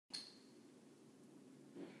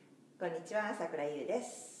こんにちは、桜井優で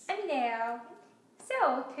す。I'm Dale.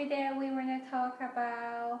 So today we want to talk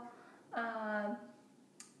about our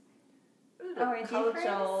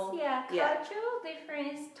cultural, cultural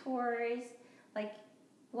difference towards like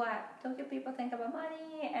what Tokyo people think about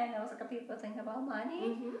money and Osaka people think about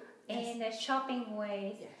money in the shopping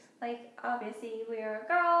ways. Yes. Like obviously we are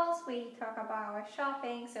girls, we talk about our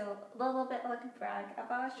shopping, so a little bit like brag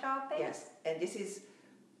about shopping. Yes, and this is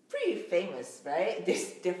pretty famous, right?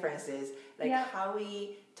 These differences, like how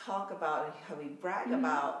we talk about and how we brag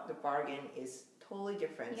about the bargain is totally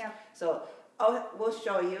different. Yeah. So we'll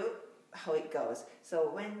show you how it goes.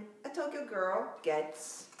 So when a Tokyo girl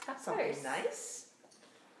gets something nice,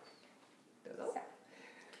 どうぞ。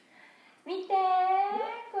見て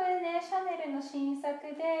これね、シャネルの新作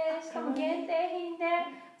で、しかも限定品で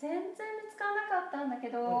全然見つからなかったんだけ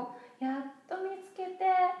ど、やっと見つけて、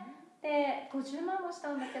で50万もし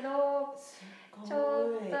たんだけど、ちょ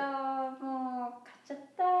っともう買っちゃっ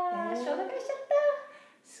た、衝動買いしちゃった。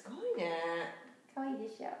すごいね。かわいいで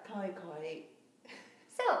しょ。かわいいかわいい。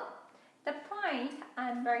So the point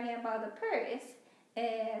I'm bragging about the purse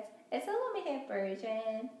is it's a limited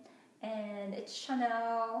version and it's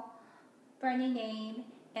Chanel brand name,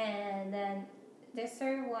 and then the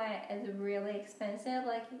third one is really expensive,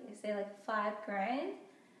 like say like $5,000.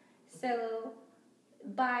 So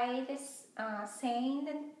by this saying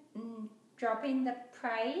that dropping the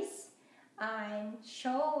price, I'm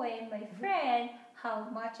showing my friend how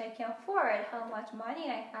much I can afford, how much money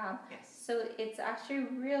I have. Yes. So it's actually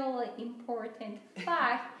really important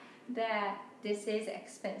fact that this is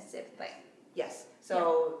expensive thing. Yes.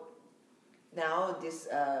 So now this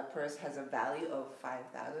purse has a value of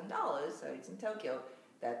 $5,000. So it's in Tokyo.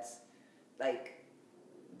 That's like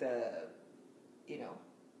the,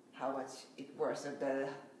 how much it worth. So the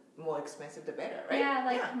more expensive, the better, right? Yeah,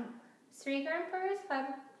 like $3,000 purse,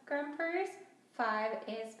 $5,000 purse. 5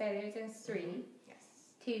 is better than 3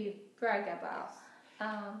 to brag about.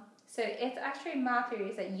 So it actually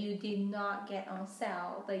matters that you did not get on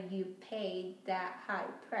sale, but you paid that high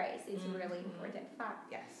price. It's a really important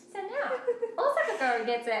fact. Yes. So now, Osaka girl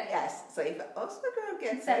gets it. Yes. So if Osaka girl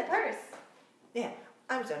gets It's a it. purse. ね、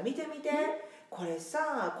あみちゃん見てみて。これ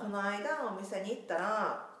さ、この間お店に行った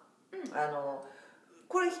ら、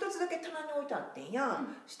これ一つだけ棚に置いてあってんや。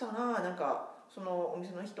したらなんかそのお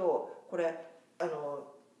店の人、これ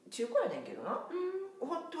中古やねんけどな。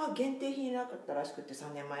本当は限定品なかったらしくって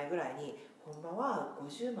3年前ぐらいに本場は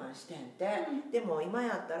50万してんて、でも今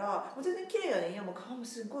やったらもう全然綺麗やねんや、もう皮も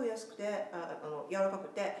すごい安くて柔らかく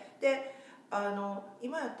て、で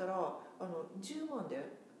今やったら10万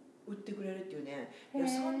で売ってくれるっていうね。いや、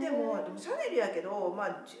そんでもシャネルやけど、まあ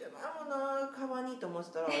10万もな革にと思っ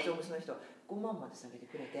てたらお店の人5万まで下げて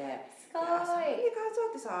くれて、すごい。3で買えちゃ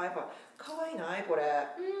ってさ、やっぱ可愛いないこれ。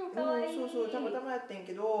可愛い。そうそう、たまたまやってん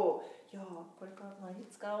けど、いやこれから毎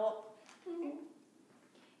日使おう。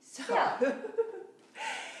So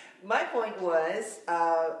my point was,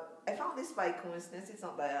 I found this by coincidence. It's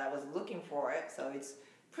not that I was looking for it, so it's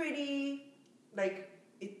pretty like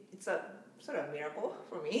it's a sort of miracle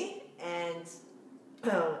for me. And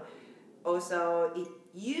also it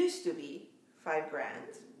used to be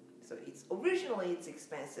 $5,000, so originally it's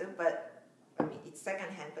expensive, but I mean it's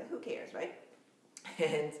secondhand, but who cares, right?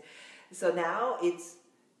 And so now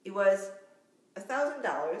it was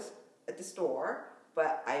 $1,000 at the store,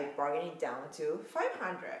 but I bargained it down to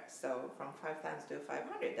 $500. So from 5 times to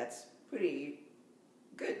 500, that's pretty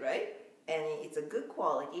good, right? And it's a good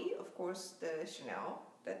quality. Of course, the Chanel,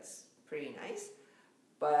 that's pretty nice.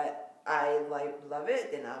 But I love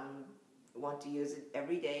it, and I want to use it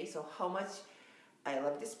every day. So how much I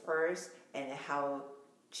love this purse, and how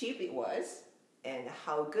cheap it was, and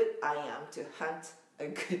how good I am to hunt a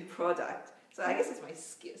good product. So I guess it's my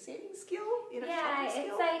saving skill, Yeah, shopping skill.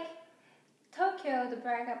 It's like Tokyo to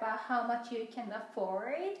brag about how much you can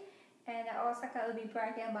afford, and Osaka will be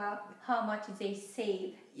bragging about how much they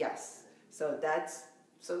save. Yes. So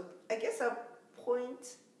I guess a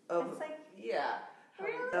point of It's like really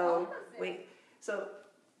opposite. wait. So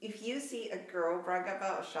if you see a girl brag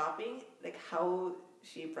about shopping, like how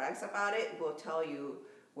she brags about it will tell you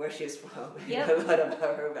where she's from and a lot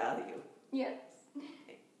about her value. Yeah.